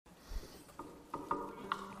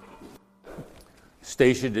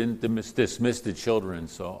Stacia didn't dismiss the children,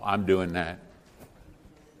 so I'm doing that.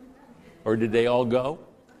 Or did they all go?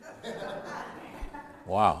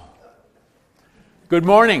 Wow. Good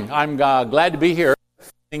morning. I'm glad to be here,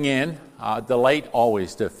 filling in. Delight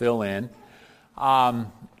always to fill in. A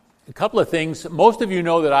couple of things. Most of you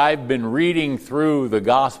know that I've been reading through the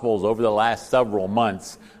Gospels over the last several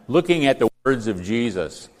months, looking at the words of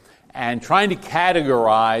Jesus and trying to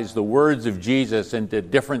categorize the words of Jesus into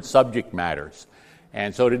different subject matters.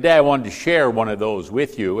 And so today I wanted to share one of those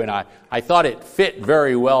with you, and I thought it fit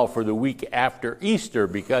very well for the week after Easter,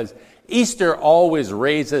 because Easter always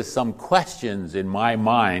raises some questions in my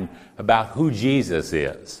mind about who Jesus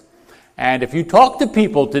is. And if you talk to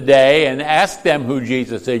people today and ask them who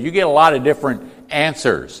Jesus is, you get a lot of different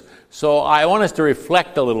answers. So I want us to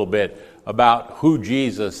reflect a little bit about who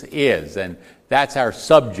Jesus is, and that's our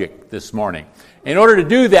subject this morning. In order to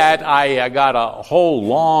do that, I got a whole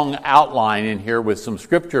long outline in here with some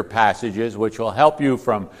scripture passages which will help you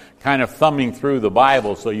from kind of thumbing through the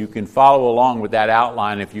Bible so you can follow along with that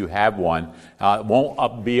outline if you have one. It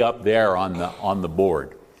won't be up there on the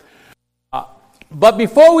board. But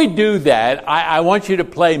before we do that, I want you to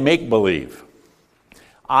play make-believe.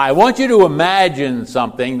 I want you to imagine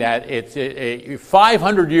something that it's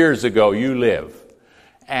 500 years ago you live.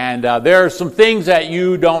 And there are some things that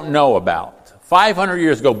you don't know about. 500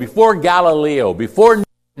 years ago, before Galileo, before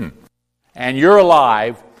Newton, and you're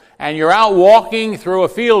alive, and you're out walking through a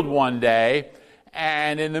field one day,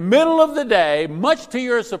 and in the middle of the day, much to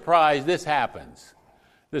your surprise, this happens.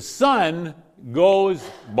 The sun goes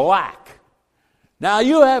black. Now,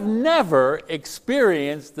 you have never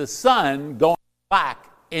experienced the sun going black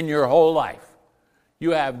in your whole life.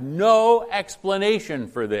 You have no explanation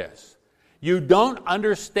for this. You don't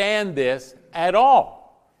understand this at all.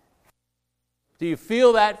 Do you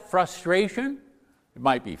feel that frustration? It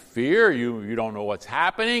might be fear. You don't know what's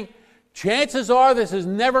happening. Chances are this is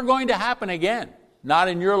never going to happen again. Not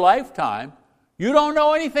in your lifetime. You don't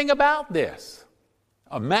know anything about this.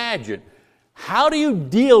 Imagine. How do you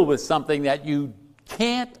deal with something that you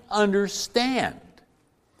can't understand?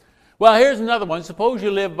 Well, here's another one. Suppose you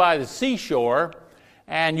live by the seashore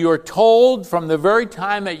and you're told from the very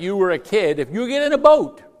time that you were a kid, if you get in a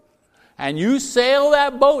boat and you sail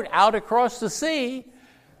that boat out across the sea,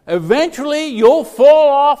 eventually you'll fall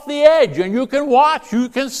off the edge, and you can watch. You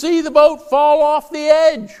can see the boat fall off the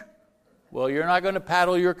edge. Well, you're not going to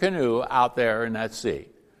paddle your canoe out there in that sea.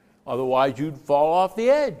 Otherwise, you'd fall off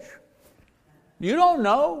the edge. You don't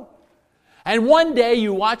know. And one day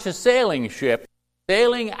you watch a sailing ship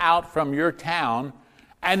sailing out from your town,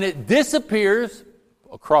 and it disappears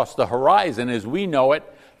across the horizon as we know it,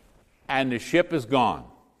 and the ship is gone.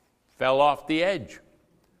 Fell off the edge.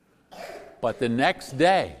 But the next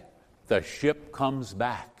day, the ship comes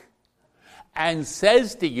back and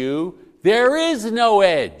says to you, there is no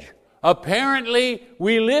edge. Apparently,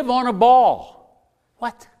 we live on a ball.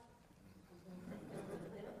 What?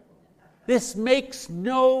 This makes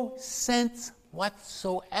no sense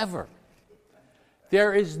whatsoever.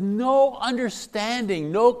 There is no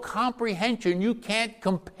understanding, no comprehension. You can't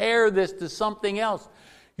compare this to something else.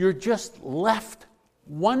 You're just left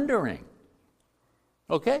wondering.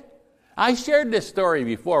 Okay? I shared this story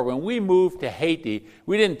before. When we moved to Haiti,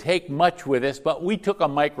 we didn't take much with us, but we took a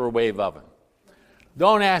microwave oven.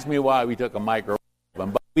 Don't ask me why we took a microwave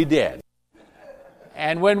oven, but we did.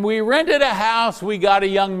 And when we rented a house, we got a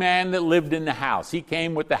young man that lived in the house. He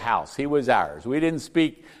came with the house. He was ours. We didn't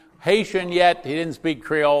speak Haitian yet. He didn't speak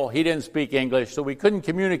Creole. He didn't speak English, so we couldn't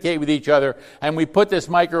communicate with each other, and we put this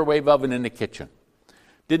microwave oven in the kitchen.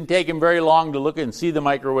 Didn't take him very long to look and see the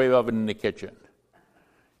microwave oven in the kitchen.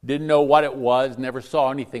 Didn't know what it was, never saw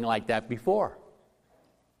anything like that before.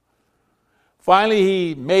 Finally,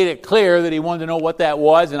 he made it clear that he wanted to know what that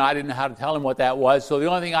was, and I didn't know how to tell him what that was, so the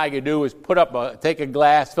only thing I could do was take a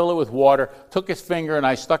glass, fill it with water, took his finger and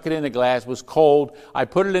I stuck it in the glass. It was cold. I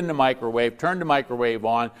put it in the microwave, turned the microwave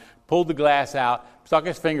on, pulled the glass out, stuck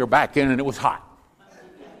his finger back in, and it was hot.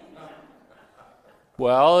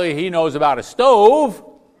 Well, he knows about a stove.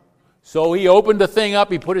 So he opened the thing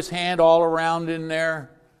up, he put his hand all around in there.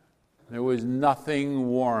 There was nothing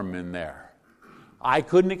warm in there. I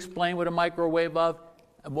couldn't explain what a microwave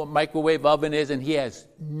oven is, and he has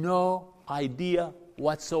no idea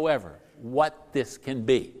whatsoever what this can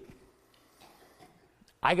be.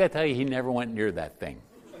 I got to tell you, he never went near that thing.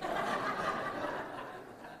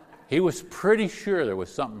 He was pretty sure there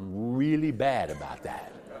was something really bad about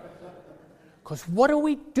that. Because what do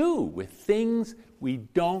we do with things we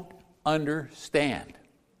don't understand?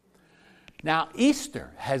 Now,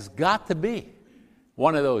 Easter has got to be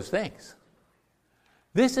one of those things.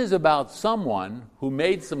 This is about someone who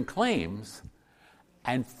made some claims,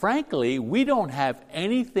 and frankly, we don't have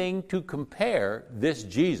anything to compare this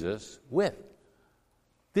Jesus with.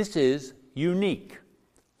 This is unique.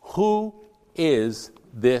 Who is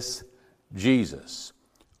this Jesus?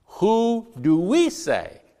 Who do we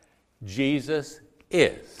say Jesus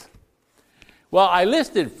is? Well, I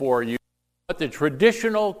listed for you what the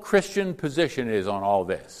traditional Christian position is on all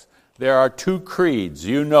this. There are two creeds,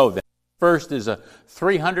 you know them. First is a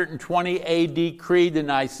 320 AD creed, the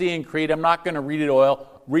Nicene Creed. I'm not going to read it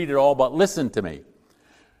all, but listen to me.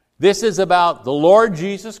 This is about the Lord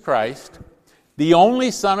Jesus Christ, the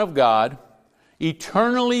only Son of God,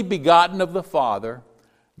 eternally begotten of the Father,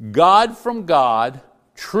 God from God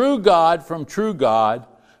from true God,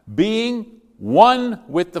 being one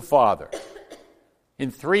with the Father. In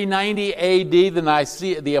 390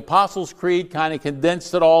 AD, the Apostles' Creed kind of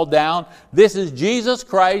condensed it all down. This is Jesus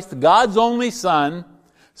Christ, God's only Son,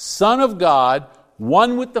 Son of God,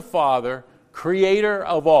 one with the Father, creator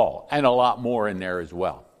of all, and a lot more in there as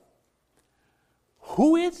well.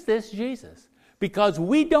 Who is this Jesus? Because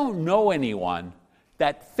we don't know anyone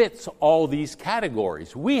that fits all these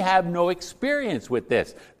categories. We have no experience with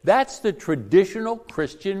this. That's the traditional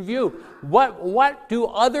Christian view. What do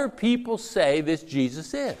other people say this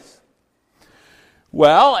Jesus is?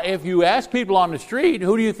 Well, if you ask people on the street,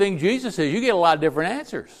 who do you think Jesus is? You get a lot of different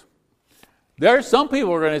answers. There are some people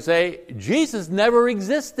who are going to say, Jesus never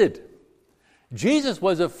existed. Jesus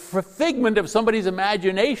was a figment of somebody's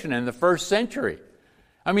imagination in the first century.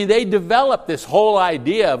 I mean, they developed this whole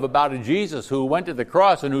idea about a Jesus who went to the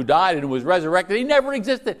cross and who died and was resurrected. He never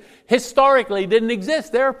existed. Historically, he didn't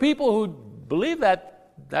exist. There are people who believe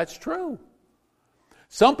that that's true.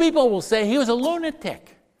 Some people will say he was a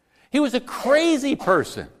lunatic. He was a crazy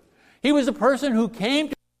person. He was a person who came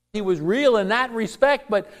to he was real in that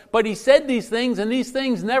respect, but he said these things and these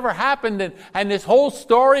things never happened, and this whole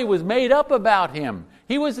story was made up about him.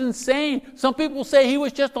 He was insane. Some people say he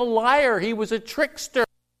was just a liar. He was a trickster.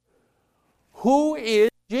 Who is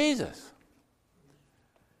Jesus?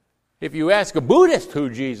 If you ask a Buddhist who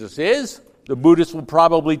Jesus is, the Buddhist will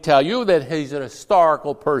probably tell you that he's an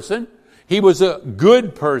historical person. He was a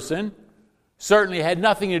good person. Certainly had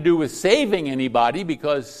nothing to do with saving anybody,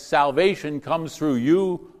 because salvation comes through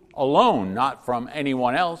you alone, not from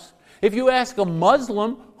anyone else. If you ask a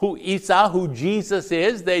Muslim who Jesus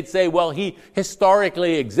is, they'd say, well, he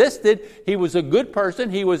historically existed. He was a good person.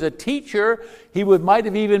 He was a teacher. He might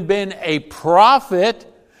have even been a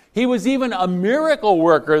prophet. He was even a miracle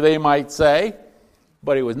worker, they might say,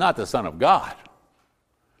 but he was not the Son of God.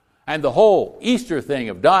 And the whole Easter thing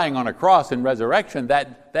of dying on a cross and resurrection,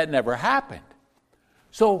 that never happened.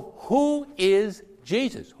 So who is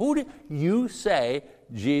Jesus? Who do you say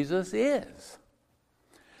Jesus is?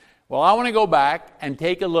 Well, I want to go back and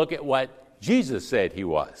take a look at what Jesus said he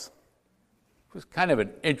was. It was kind of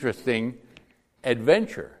an interesting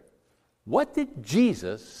adventure. What did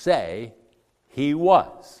Jesus say he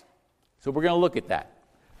was? So we're going to look at that.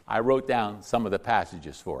 I wrote down some of the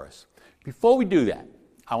passages for us. Before we do that,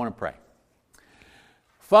 I want to pray.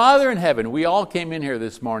 Father in heaven, we all came in here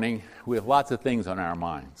this morning with lots of things on our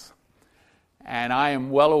minds. And I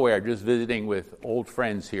am well aware, just visiting with old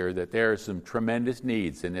friends here, that there are some tremendous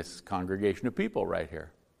needs in this congregation of people right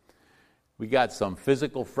here. We got some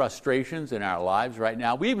physical frustrations in our lives right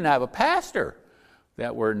now. We even have a pastor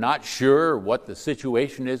that we're not sure what the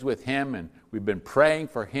situation is with him, and we've been praying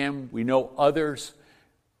for him. We know others.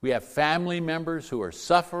 We have family members who are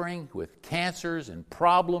suffering with cancers and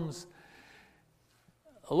problems.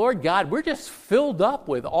 Lord God, we're just filled up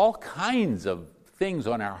with all kinds of things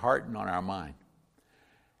on our heart and on our mind.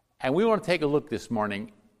 And we want to take a look this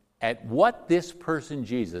morning at what this person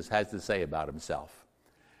Jesus has to say about himself.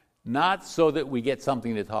 Not so that we get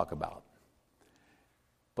something to talk about,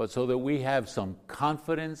 but so that we have some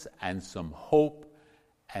confidence and some hope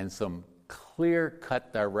and some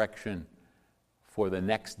clear-cut direction for the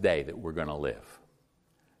next day that we're going to live.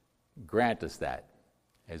 Grant us that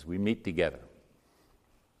as we meet together.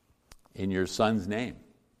 In your Son's name,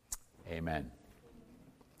 amen.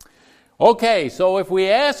 Okay, so if we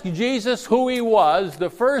ask Jesus who he was,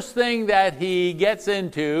 the first thing that he gets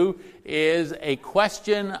into is a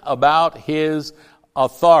question about his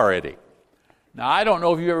authority. Now, I don't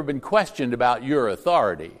know if you've ever been questioned about your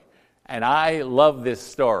authority, and I love this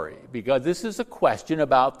story because this is a question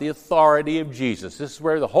about the authority of Jesus. This is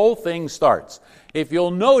where the whole thing starts. If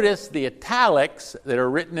you'll notice the italics that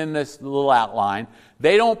are written in this little outline,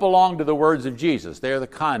 they don't belong to the words of Jesus. They're the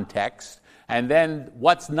context. And then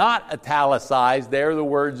what's not italicized, they're the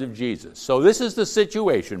words of Jesus. So this is the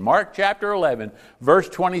situation. Mark chapter 11, verse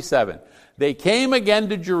 27. They came again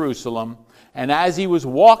to Jerusalem, and as he was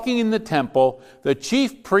walking in the temple, the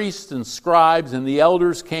chief priests and scribes and the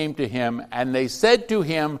elders came to him, and they said to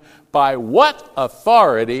him, "By what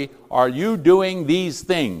authority are you doing these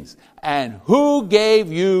things? And who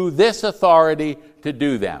gave you this authority to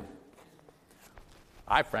do them?"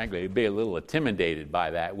 I frankly would be a little intimidated by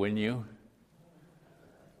that, wouldn't you?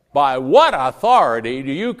 By what authority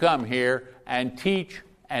do you come here and teach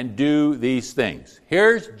and do these things?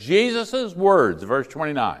 Here's Jesus' words, verse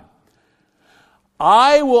 29.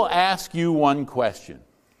 "I will ask you one question.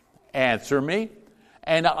 Answer me,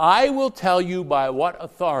 and I will tell you by what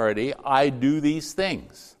authority I do these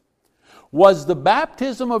things. Was the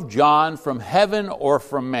baptism of John from heaven or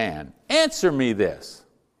from man? Answer me this."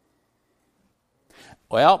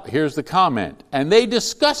 Well, here's the comment. "And they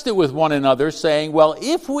discussed it with one another, saying, well,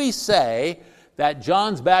 if we say that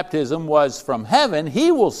John's baptism was from heaven,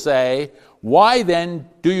 he will say, why then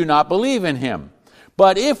do you not believe in him?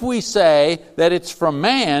 But if we say that it's from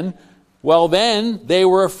man, well then they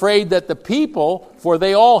were afraid that the people, for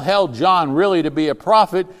they all held John really to be a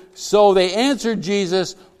prophet, so they answered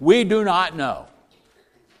Jesus, we do not know."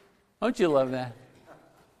 Don't you love that?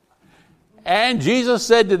 "And Jesus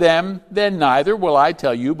said to them, then neither will I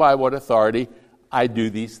tell you by what authority I do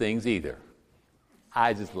these things either."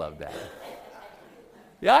 I just love that.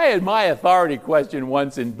 Yeah, I had my authority question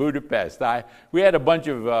once in Budapest. We had a bunch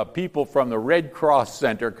of people from the Red Cross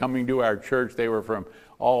Center coming to our church. They were from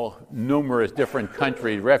all numerous different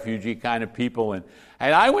countries, refugee kind of people. And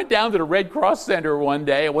I went down to the Red Cross Center one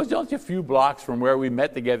day. It was just a few blocks from where we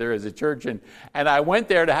met together as a church. And I went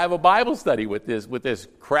there to have a Bible study with this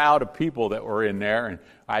crowd of people that were in there. And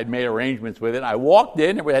I'd made arrangements with it. I walked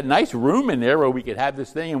in, and we had a nice room in there where we could have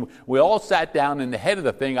this thing. And we all sat down, and the head of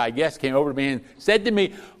the thing, I guess, came over to me and said to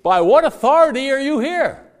me, "By what authority are you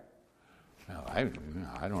here?" Well, I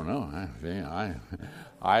don't know.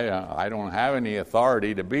 I don't have any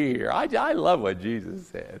authority to be here. I love what Jesus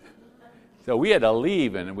said. So we had to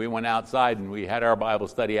leave, and we went outside, and we had our Bible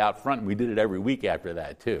study out front, and we did it every week after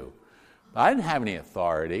that, too. But I didn't have any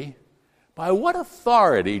authority. By what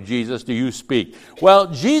authority, Jesus, do you speak? Well,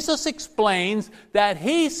 Jesus explains that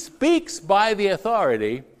he speaks by the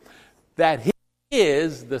authority that he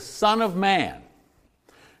is the Son of Man.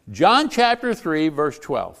 John chapter 3, verse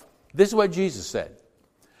 12. This is what Jesus said.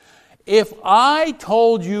 "If I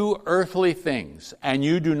told you earthly things and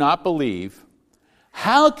you do not believe,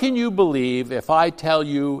 how can you believe if I tell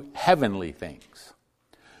you heavenly things?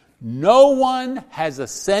 No one has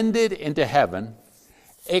ascended into heaven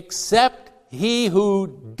except he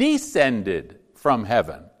who descended from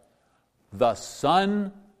heaven, the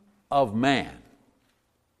Son of Man."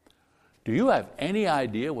 Do you have any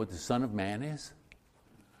idea what the Son of Man is?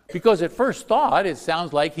 Because at first thought, it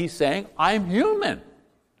sounds like he's saying, I'm human.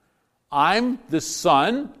 I'm the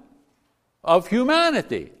son of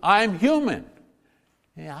humanity. I'm human.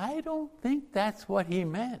 I don't think that's what he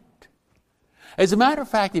meant. As a matter of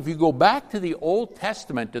fact, if you go back to the Old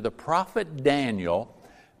Testament, to the prophet Daniel,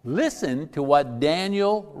 listen to what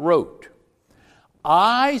Daniel wrote.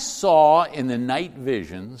 "I saw in the night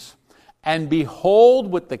visions, and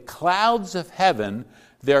behold, with the clouds of heaven,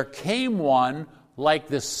 there came one like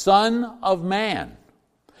the Son of Man.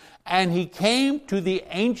 And he came to the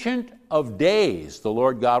Ancient of Days, the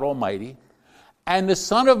Lord God Almighty, and the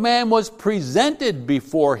Son of Man was presented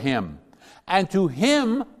before him. And to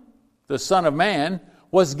him, the Son of Man,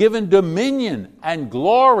 was given dominion and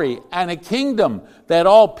glory and a kingdom, that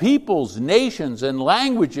all peoples, nations, and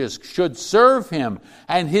languages should serve him.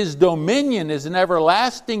 And his dominion is an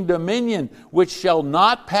everlasting dominion which shall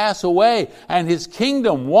not pass away, and his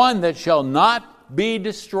kingdom one that shall not be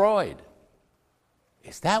destroyed."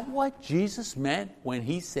 Is that what Jesus meant when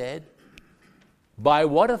he said, "By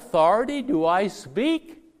what authority do I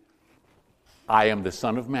speak? I am the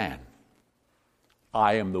Son of Man.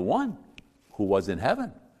 I am the one who was in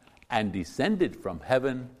heaven and descended from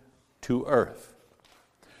heaven to earth."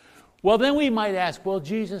 Well, then we might ask, well,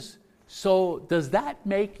 Jesus, so does that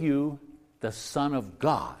make you the Son of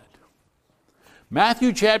God?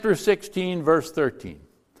 Matthew chapter 16, verse 13.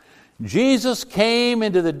 "Jesus came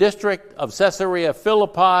into the district of Caesarea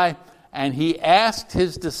Philippi, and he asked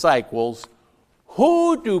his disciples,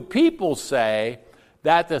 'Who do people say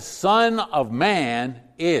that the Son of Man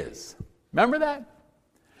is?'" Remember that?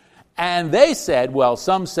 "And they said, well,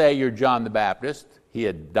 some say you're John the Baptist, he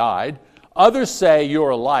had died. Others say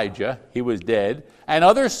you're Elijah, he was dead. And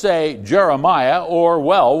others say Jeremiah, or,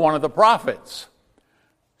 well, one of the prophets."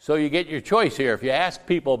 So you get your choice here. If you ask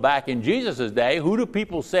people back in Jesus' day, who do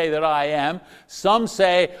people say that I am? Some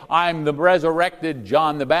say I'm the resurrected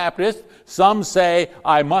John the Baptist. Some say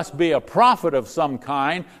I must be a prophet of some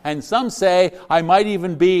kind. And some say I might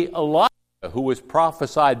even be Elijah, who was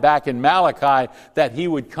prophesied back in Malachi that he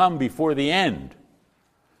would come before the end.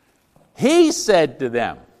 He said to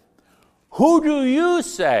them, "Who do you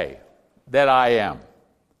say that I am?"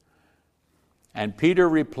 And Peter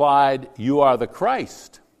replied, "You are the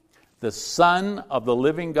Christ, the Son of the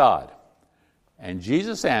living God." And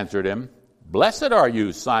Jesus answered him, "Blessed are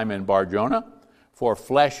you, Simon Bar-Jonah, for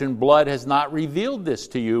flesh and blood has not revealed this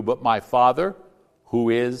to you, but my Father who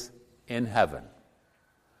is in heaven."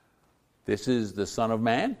 This is the Son of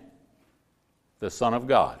Man, the Son of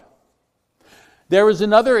God. There is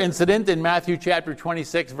another incident in Matthew chapter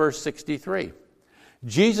 26, verse 63.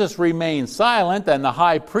 Jesus remained silent, and the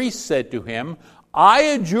high priest said to him, "I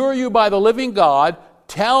adjure you by the living God,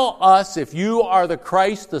 tell us if you are the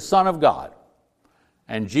Christ, the Son of God."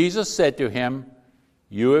 And Jesus said to him,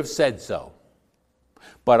 "You have said so.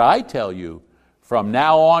 But I tell you, from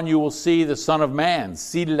now on you will see the Son of Man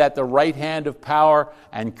seated at the right hand of power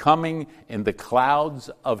and coming in the clouds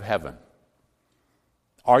of heaven."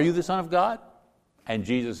 Are you the Son of God? And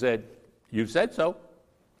Jesus said, "You've said so."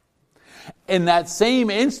 In that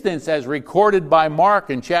same instance, as recorded by Mark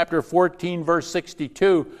in chapter 14, verse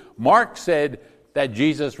 62, Mark said that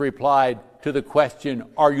Jesus replied to the question,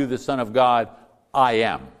 "Are you the Son of God?" "I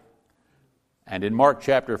am." And in Mark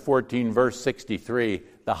chapter 14, verse 63,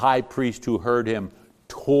 the high priest who heard him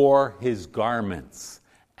tore his garments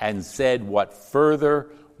and said, "What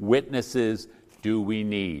further witnesses do we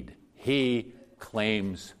need? He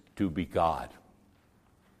claims to be God."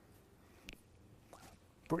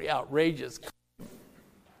 Pretty outrageous.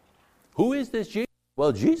 Who is this Jesus?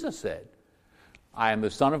 Well, Jesus said, "I am the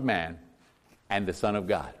Son of Man and the Son of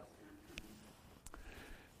God."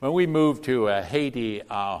 When we moved to Haiti,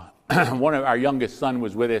 one of our youngest son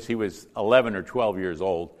was with us. He was 11 or 12 years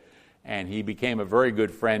old, and he became a very good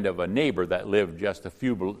friend of a neighbor that lived just a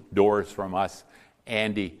few doors from us,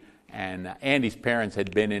 Andy. And Andy's parents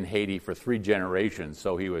had been in Haiti for 3 generations,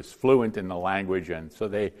 so he was fluent in the language, and so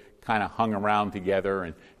they kind of hung around together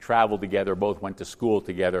and traveled together, both went to school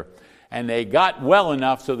together. And they got well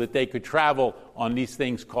enough so that they could travel on these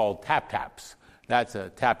things called tap-taps. That's a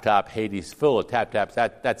tap-tap. Haiti's full of tap-taps.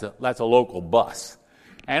 That's a local bus.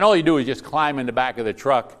 And all you do is just climb in the back of the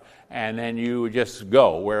truck, and then you just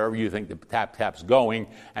go wherever you think the tap-tap's going.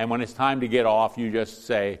 And when it's time to get off, you just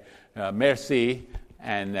say, "Merci,"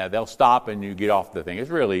 and they'll stop and you get off the thing.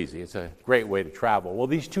 It's real easy. It's a great way to travel. Well,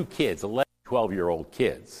 these 2 kids, 11, 12-year-old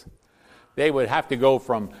kids, they would have to go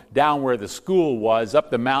from down where the school was,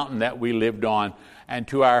 up the mountain that we lived on, and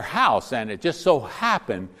to our house. And it just so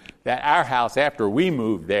happened that our house, after we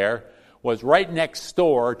moved there, was right next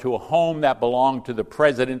door to a home that belonged to the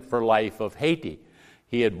President for Life of Haiti.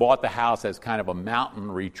 He had bought the house as kind of a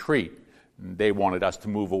mountain retreat. They wanted us to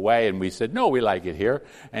move away, and we said, "No, we like it here."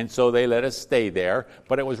 And so they let us stay there,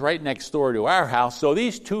 but it was right next door to our house. So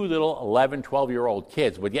these 2 little 11, 12-year-old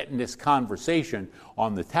kids would get in this conversation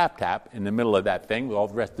on the tap-tap in the middle of that thing with all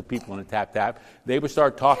the rest of the people in the tap-tap. They would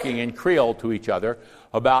start talking in Creole to each other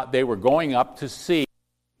about they were going up to see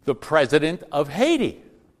the President of Haiti.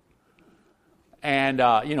 And,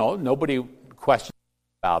 nobody questioned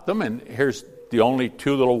about them. And here's the only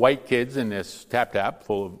 2 little white kids in this tap-tap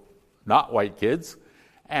full of not white kids.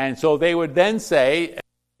 And so they would then say,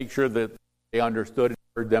 make sure that they understood and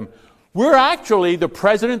heard them, "We're actually the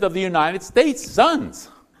President of the United States' sons."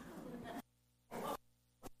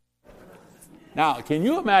 Now, can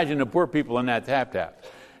you imagine the poor people in that tap-tap?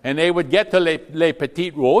 And they would get to Les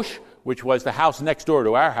Petites Roches, which was the house next door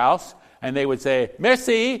to our house, and they would say,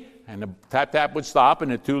 "Merci," and the tap-tap would stop,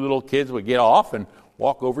 and the 2 little kids would get off and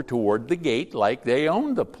walk over toward the gate like they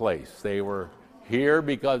owned the place. They were here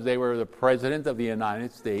because they were the President of the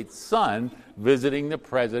United States' son visiting the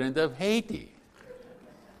President of Haiti.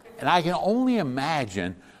 And I can only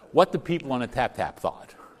imagine what the people on the tap-tap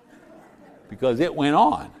thought, because it went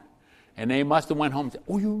on. And they must have went home and said,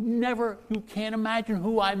 "Oh, you can't imagine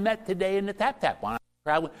who I met today in the tap-tap when I was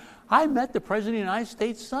traveling. I met the President of the United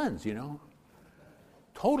States' sons,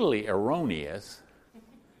 Totally erroneous.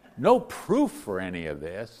 No proof for any of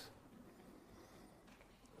this.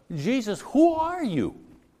 "Jesus, who are you?"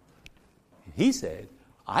 He said,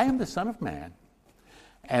 "I am the Son of Man,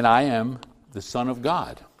 and I am the Son of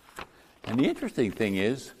God." And the interesting thing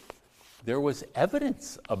is, there was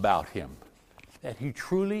evidence about him that he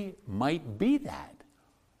truly might be that.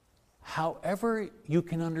 However you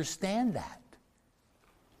can understand that.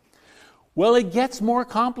 Well, it gets more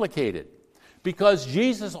complicated, Because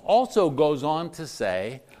Jesus also goes on to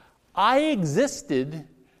say, I existed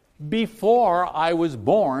before I was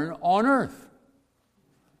born on earth.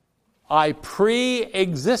 I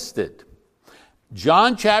pre-existed.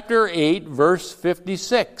 John chapter 8, verse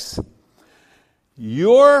 56.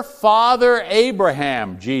 Your father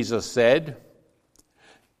Abraham, Jesus said,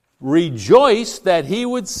 rejoiced that he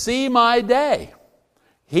would see my day.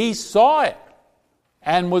 He saw it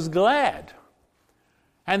and was glad.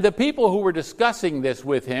 And the people who were discussing this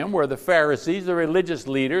with him were the Pharisees, the religious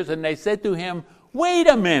leaders, and they said to him, wait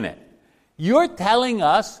a minute, you're telling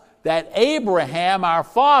us that Abraham, our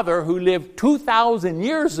father, who lived 2,000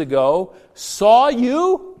 years ago, saw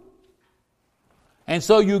you? And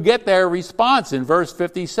so you get their response in verse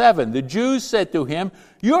 57. The Jews said to him,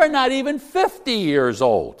 you're not even 50 years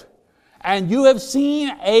old, and you have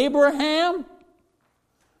seen Abraham?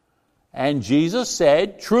 And Jesus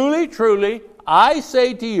said, truly, truly, I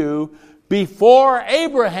say to you, before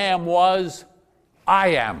Abraham was, I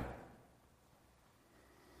am.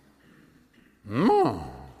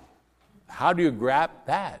 How do you grasp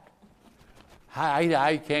that?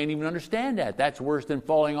 I can't even understand that. That's worse than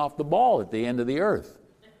falling off the ball at the end of the earth.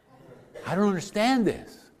 I don't understand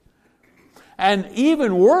this. And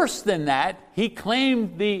even worse than that, he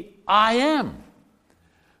claimed the I am.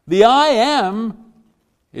 The I am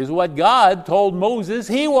is what God told Moses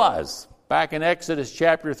he was. Back in Exodus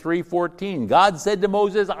chapter 3:14, God said to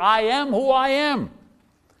Moses, I am who I am.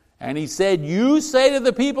 And he said, you say to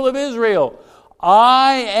the people of Israel,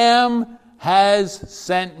 I am has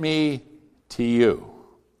sent me to you.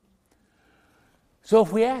 So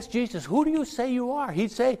if we ask Jesus, who do you say you are?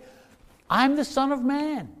 He'd say, I'm the Son of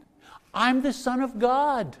Man. I'm the Son of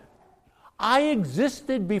God. I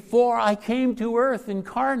existed before I came to earth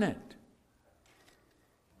incarnate.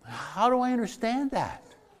 How do I understand that?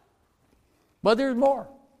 But there's more.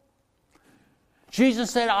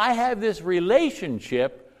 Jesus said, I have this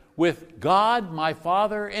relationship with God, my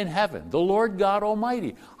Father in heaven, the Lord God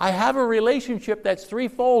Almighty. I have a relationship that's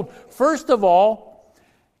threefold. First of all,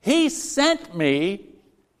 He sent me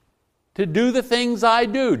to do the things I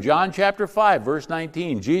do. John chapter 5, verse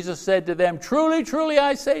 19. Jesus said to them, truly, truly,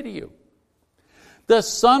 I say to you, the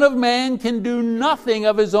Son of Man can do nothing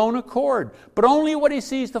of His own accord, but only what He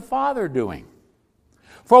sees the Father doing.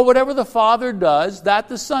 For whatever the Father does, that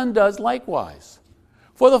the Son does likewise.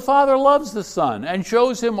 For the Father loves the Son and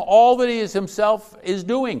shows Him all that He is Himself is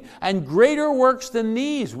doing. And greater works than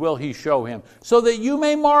these will He show Him, so that you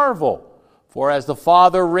may marvel. For as the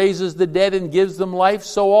Father raises the dead and gives them life,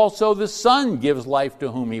 so also the Son gives life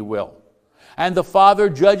to whom He will. And the Father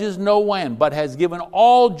judges no one, but has given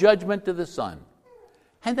all judgment to the Son.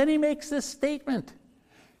 And then He makes this statement.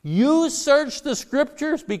 You search the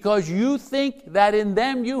Scriptures because you think that in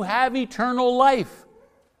them you have eternal life.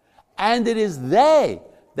 And it is they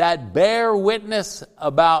that bear witness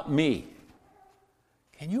about me.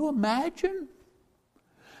 Can you imagine?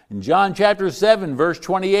 In John chapter 7, verse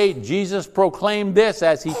 28, Jesus proclaimed this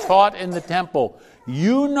as He taught in the temple.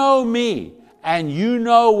 You know me, and you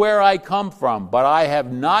know where I come from, but I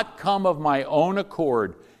have not come of my own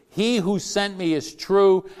accord. He who sent me is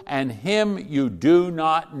true, and Him you do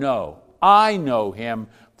not know. I know Him,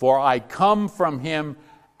 for I come from Him,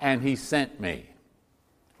 and He sent me.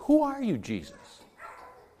 Who are you, Jesus?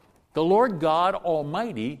 The Lord God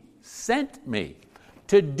Almighty sent me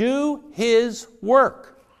to do His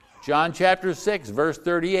work. John chapter 6, verse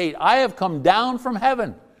 38. I have come down from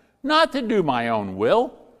heaven, not to do my own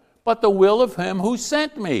will, but the will of Him who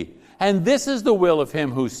sent me. And this is the will of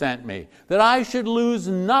Him who sent me, that I should lose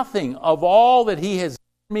nothing of all that He has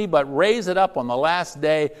given me, but raise it up on the last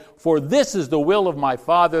day. For this is the will of my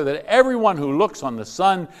Father, that everyone who looks on the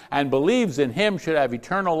Son and believes in Him should have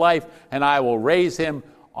eternal life, and I will raise him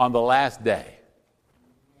on the last day.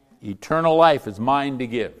 Eternal life is mine to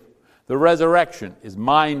give. The resurrection is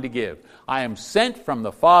mine to give. I am sent from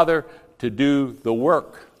the Father to do the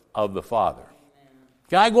work of the Father.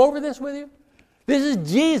 Can I go over this with you? This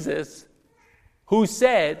is Jesus who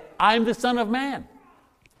said, I'm the Son of Man.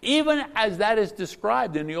 Even as that is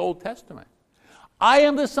described in the Old Testament. I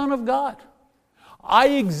am the Son of God. I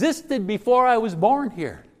existed before I was born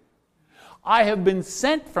here. I have been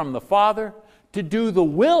sent from the Father to do the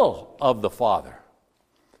will of the Father.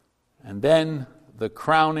 And then the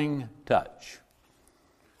crowning touch.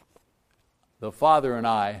 The Father and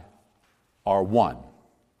I are one.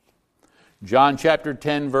 John chapter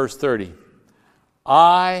 10, verse 30.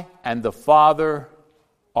 I and the Father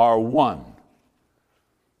are one.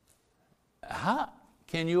 How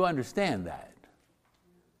can you understand that?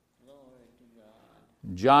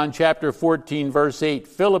 John chapter 14, verse 8.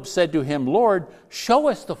 Philip said to Him, Lord, show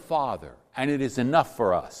us the Father, and it is enough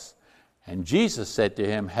for us." And Jesus said to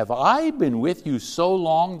him, "Have I been with you so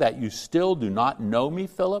long that you still do not know me,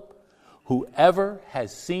 Philip? Whoever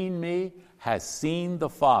has seen me has seen the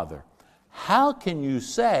Father. How can you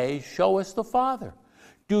say, 'Show us the Father'?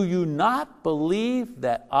 Do you not believe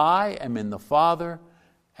that I am in the Father,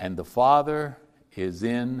 and the Father is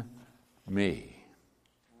in me?"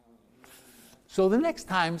 So the next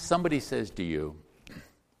time somebody says to you,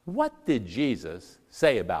 "What did Jesus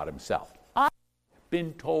say about himself?" I've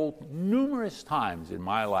been told numerous times in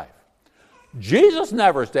my life, Jesus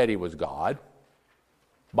never said he was God.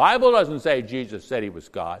 Bible doesn't say Jesus said he was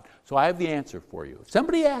God. So I have the answer for you. If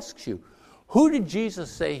somebody asks you, who did Jesus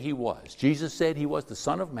say he was? Jesus said he was the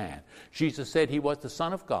Son of Man. Jesus said he was the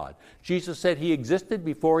Son of God. Jesus said he existed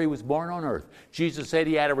before he was born on earth. Jesus said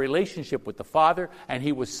he had a relationship with the Father, and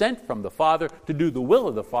he was sent from the Father to do the will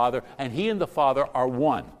of the Father, and he and the Father are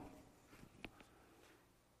one.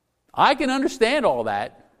 I can understand all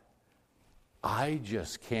that. I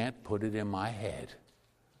just can't put it in my head.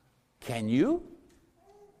 Can you?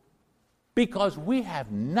 Because we have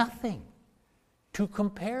nothing to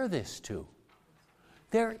compare this to.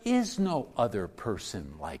 There is no other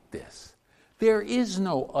person like this. There is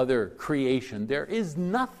no other creation. There is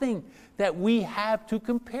nothing that we have to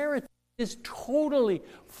compare it to. It is totally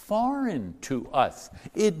foreign to us.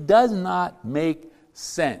 It does not make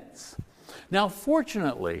sense. Now,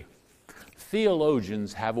 fortunately,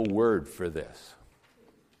 theologians have a word for this.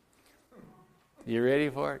 You ready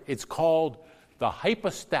for it? It's called the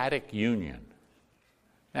hypostatic union.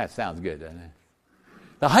 That sounds good, doesn't it?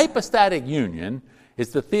 The hypostatic union is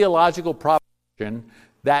the theological proposition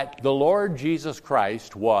that the Lord Jesus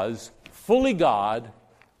Christ was fully God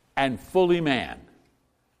and fully man.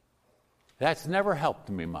 That's never helped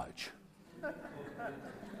me much.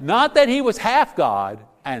 Not that he was half God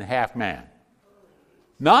and half man.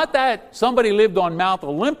 Not that somebody lived on Mount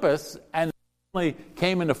Olympus and only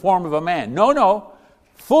came in the form of a man. No.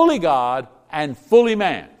 Fully God and fully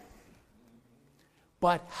man.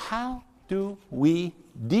 But how do we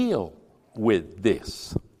deal with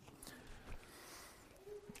this?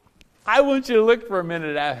 I want you to look for a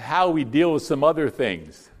minute at how we deal with some other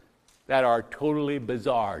things that are totally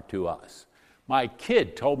bizarre to us. My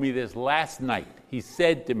kid told me this last night. He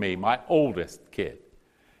said to me, my oldest kid,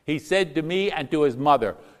 he said to me and to his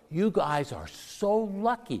mother, "You guys are so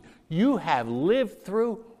lucky. You have lived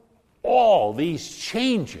through all these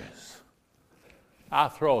changes." I'll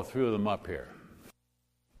throw a few of them up here.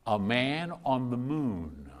 A man on the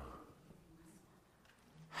moon.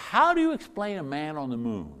 How do you explain a man on the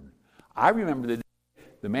moon? I remember the day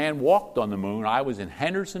the man walked on the moon. I was in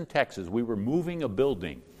Henderson, Texas. We were moving a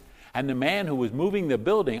building. And the man who was moving the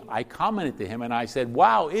building, I commented to him and I said,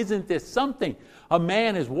 "Wow, isn't this something? A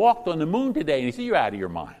man has walked on the moon today." And he said, "You're out of your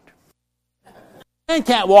mind. Man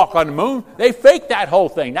can't walk on the moon. They faked that whole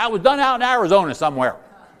thing. That was done out in Arizona somewhere."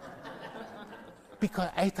 Because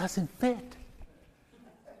it doesn't fit.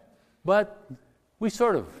 But we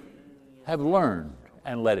sort of have learned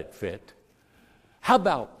and let it fit. How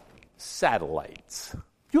about satellites?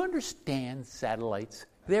 Do you understand satellites?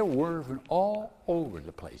 They're woven all over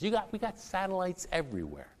the place. We got satellites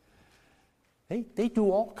everywhere. They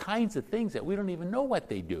do all kinds of things that we don't even know what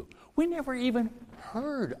they do. We never even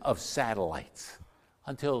heard of satellites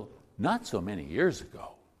until not so many years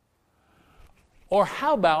ago. Or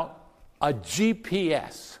how about a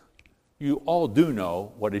GPS? You all do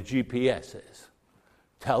know what a GPS is.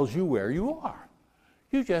 Tells you where you are.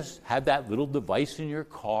 You just have that little device in your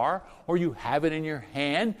car, or you have it in your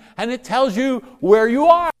hand, and it tells you where you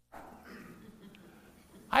are.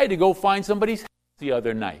 I had to go find somebody's house the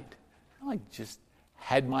other night. I just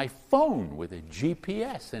had my phone with a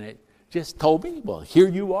GPS, and it just told me, well, here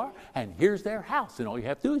you are, and here's their house. And all you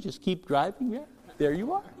have to do is just keep driving. Yeah, there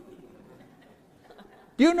you are.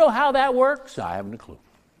 Do you know how that works? I haven't a clue.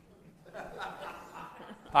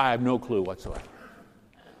 I have no clue whatsoever.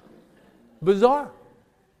 Bizarre.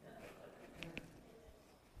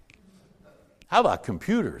 How about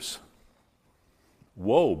computers?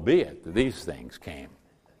 Woe be it that these things came.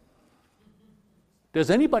 Does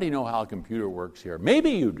anybody know how a computer works here?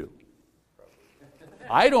 Maybe you do.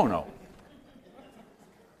 I don't know.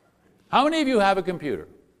 How many of you have a computer?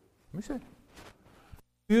 Let me see.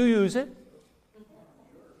 Do you use it?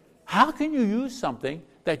 How can you use something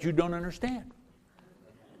that you don't understand?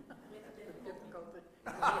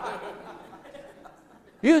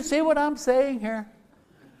 You see what I'm saying here?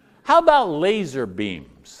 How about laser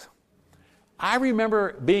beams? I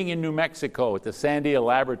remember being in New Mexico at the Sandia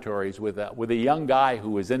Laboratories with a young guy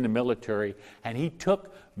who was in the military, and he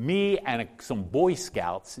took me and some Boy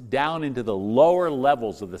Scouts down into the lower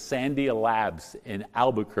levels of the Sandia Labs in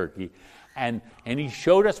Albuquerque, and he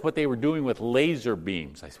showed us what they were doing with laser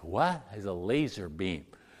beams. I said, what is a laser beam?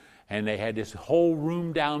 And they had this whole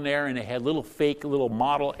room down there, and they had little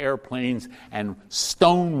model airplanes and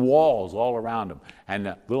stone walls all around them. And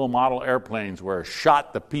the little model airplanes were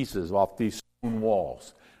shot to pieces off these stone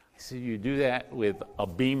walls. I said, you do that with a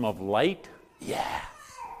beam of light? Yeah.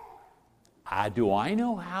 Do I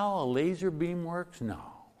know how a laser beam works? No.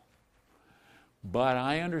 But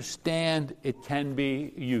I understand it can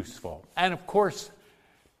be useful. And of course,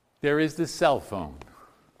 there is the cell phone,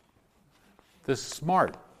 the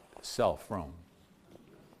smart cell phone.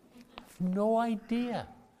 I have no idea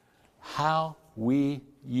how we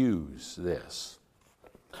use this.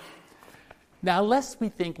 Now, lest we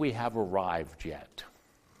think we have arrived yet,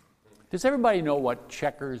 does everybody know what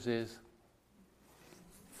checkers is?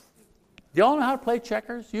 Do y'all know how to play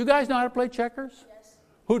checkers? You guys know how to play checkers? Yes.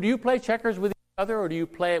 Who do you play checkers with each other, or do you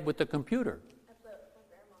play it with the computer? I play with my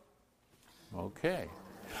grandma. Okay.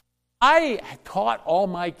 I taught all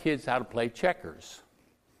my kids how to play checkers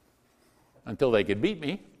until they could beat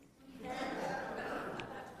me.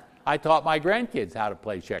 I taught my grandkids how to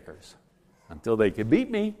play checkers until they could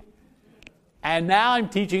beat me. And now I'm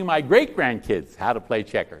teaching my great-grandkids how to play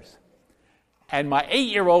checkers. And my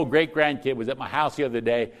 8-year-old great-grandkid was at my house the other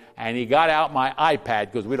day, and he got out my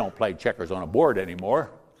iPad, because we don't play checkers on a board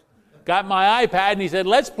anymore. Got my iPad, and he said,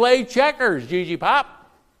 let's play checkers, Gigi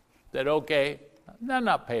Pop. Said, okay. I'm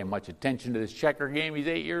not paying much attention to this checker game. He's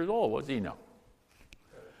 8 years old. What does he know?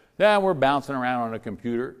 Then we're bouncing around on a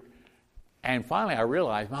computer, and finally I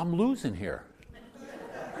realized I'm losing here.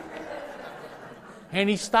 And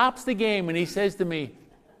he stops the game and he says to me,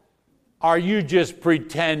 are you just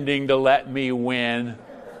pretending to let me win?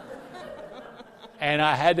 And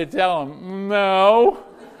I had to tell him, no,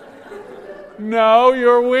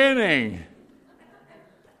 you're winning.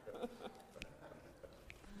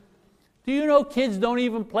 Do you know kids don't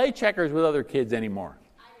even play checkers with other kids anymore?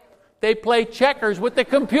 They play checkers with the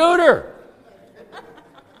computer.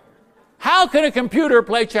 How can a computer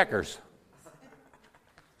play checkers?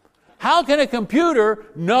 How can a computer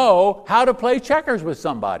know how to play checkers with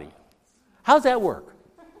somebody? How's that work?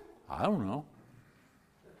 I don't know.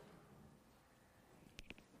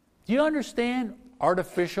 Do you understand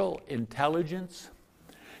artificial intelligence?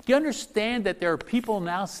 Do you understand that there are people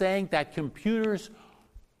now saying that computers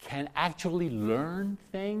can actually learn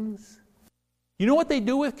things? You know what they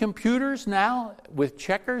do with computers now, with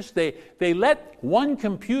checkers? They let one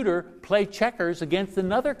computer play checkers against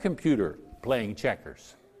another computer playing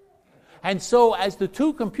checkers. And so as the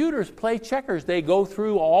two computers play checkers, they go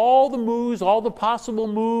through all the moves, all the possible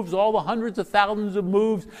moves, all the hundreds of thousands of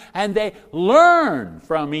moves, and they learn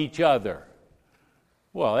from each other.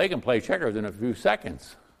 Well, they can play checkers in a few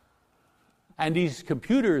seconds. And these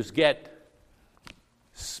computers get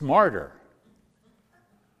smarter.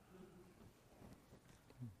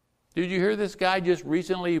 Did you hear this guy just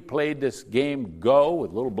recently played this game Go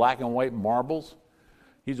with little black and white marbles?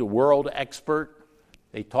 He's a world expert.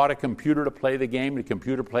 They taught a computer to play the game. The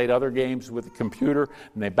computer played other games with the computer,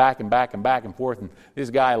 and they back and forth, and this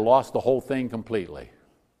guy lost the whole thing completely.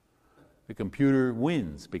 The computer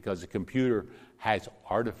wins because the computer has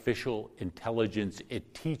artificial intelligence.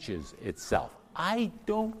 It teaches itself. I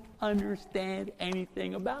don't understand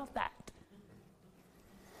anything about that.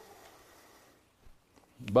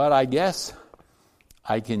 But I guess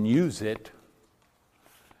I can use it.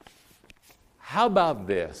 How about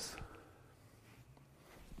this?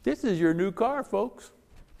 This is your new car, folks.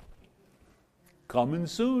 Coming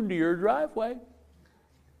soon to your driveway.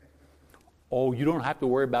 Oh, you don't have to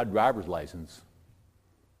worry about driver's license.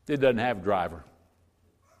 It doesn't have driver.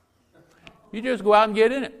 You just go out and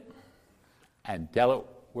get in it and tell it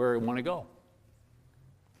where you want to go.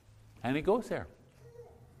 And it goes there.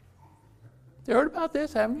 You heard about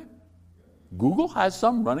this, haven't you? Google has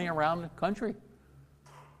some running around the country.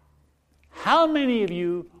 How many of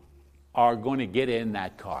you are going to get in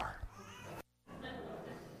that car?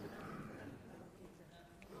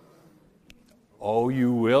 Oh,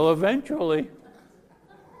 you will eventually.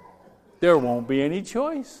 There won't be any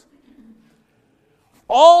choice.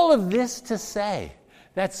 All of this to say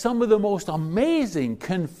that some of the most amazing,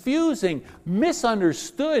 confusing,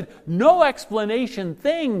 misunderstood, no explanation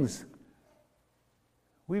things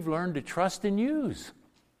we've learned to trust and use.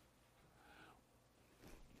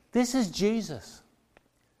 This is Jesus.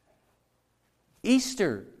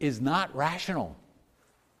 Easter is not rational.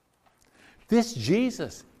 This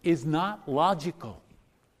Jesus is not logical.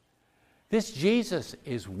 This Jesus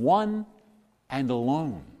is one and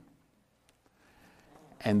alone.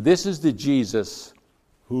 And this is the Jesus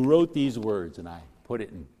who wrote these words, and I put it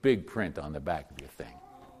in big print on the back of your thing.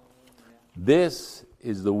 This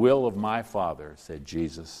is the will of my Father, said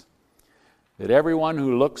Jesus, that everyone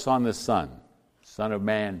who looks on the Son, Son of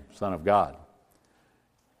Man, Son of God,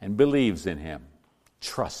 and believes in him,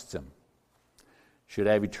 trusts him, should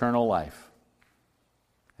have eternal life,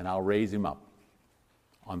 and I'll raise him up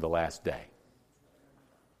on the last day.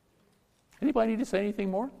 Anybody need to say anything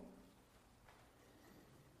more?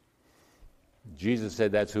 Jesus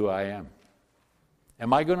said, that's who I am.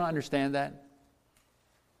 Am I going to understand that?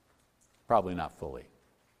 Probably not fully.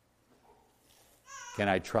 Can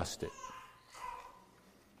I trust it?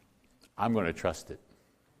 I'm going to trust it.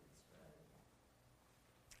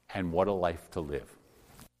 And what a life to live.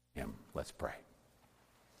 Him. Let's pray.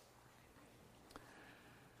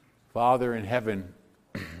 Father in heaven,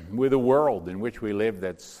 with a world in which we live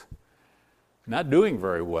that's not doing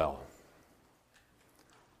very well,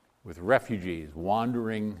 with refugees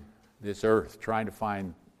wandering this earth, trying to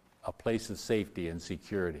find a place of safety and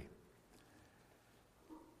security,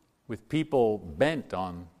 with people bent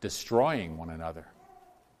on destroying one another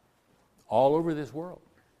all over this world.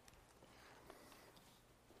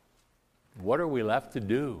 What are we left to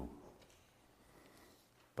do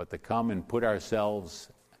but to come and put ourselves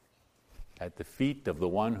at the feet of the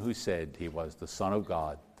one who said he was the Son of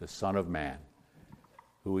God, the Son of Man,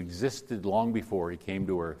 who existed long before he came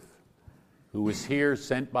to earth, who was here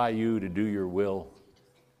sent by you to do your will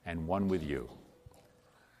and one with you.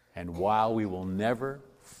 And while we will never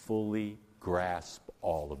fully grasp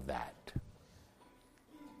all of that,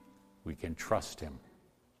 we can trust him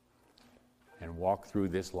and walk through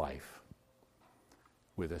this life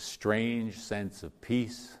with a strange sense of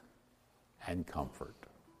peace and comfort.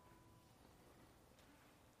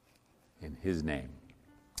 In his name,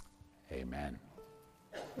 amen.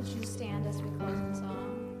 Would you stand as we close in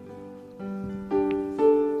song?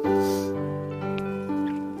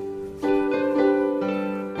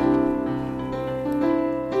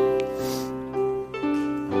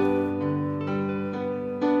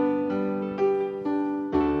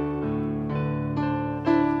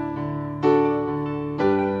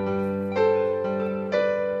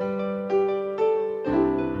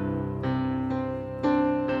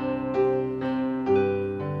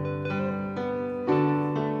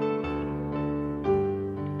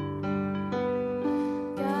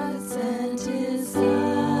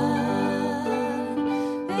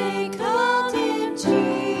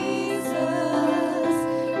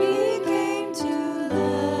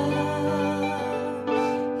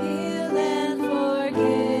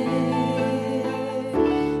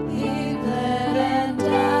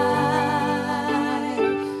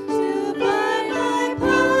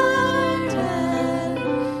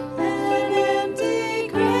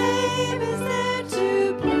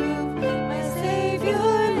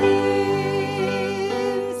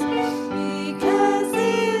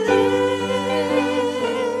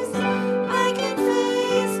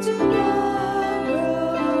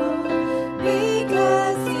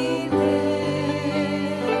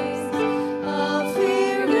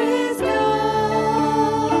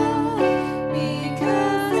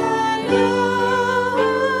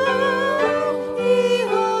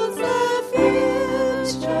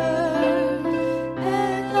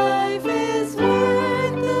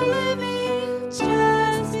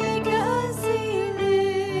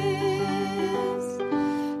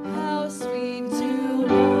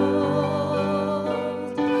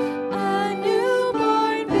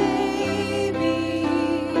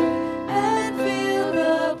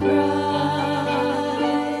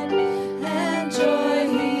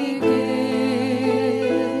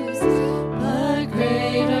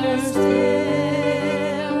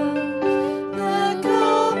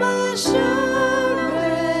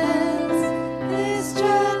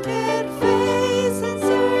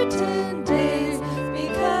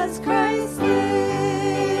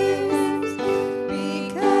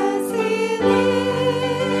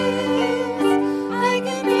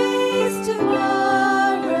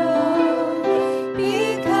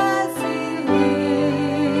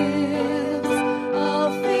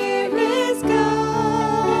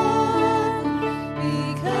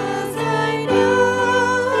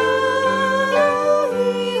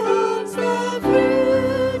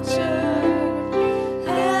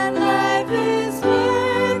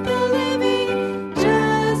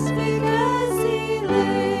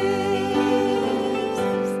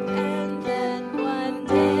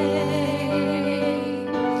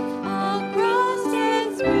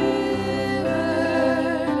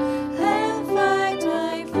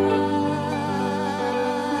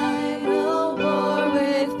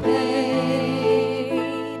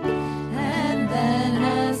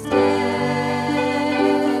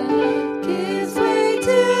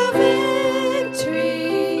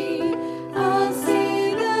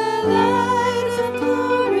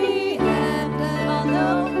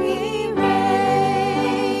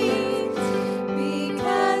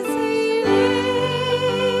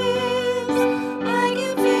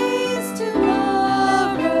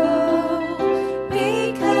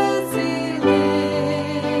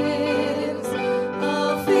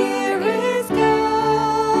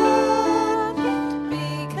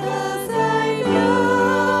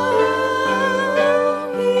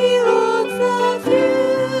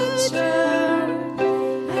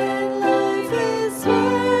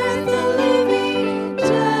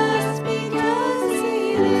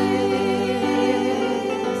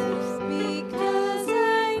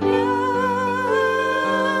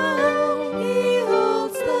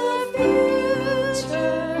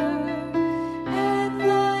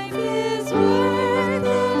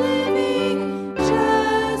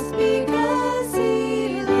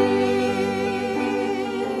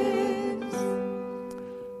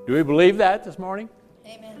 we believe that this morning?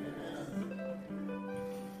 Amen.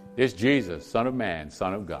 This Jesus, Son of Man,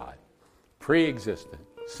 Son of God, pre-existent,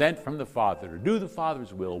 sent from the Father to do the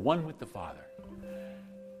Father's will, one with the Father.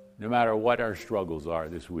 No matter what our struggles are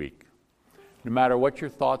this week, no matter what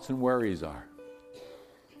your thoughts and worries are,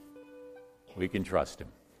 we can trust Him.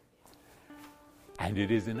 And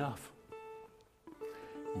it is enough.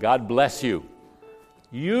 God bless you.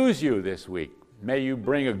 Use you this week. May you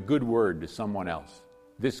bring a good word to someone else,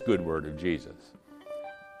 this good word of Jesus.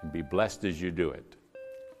 And be blessed as you do it.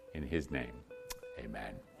 In His name,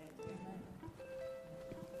 amen.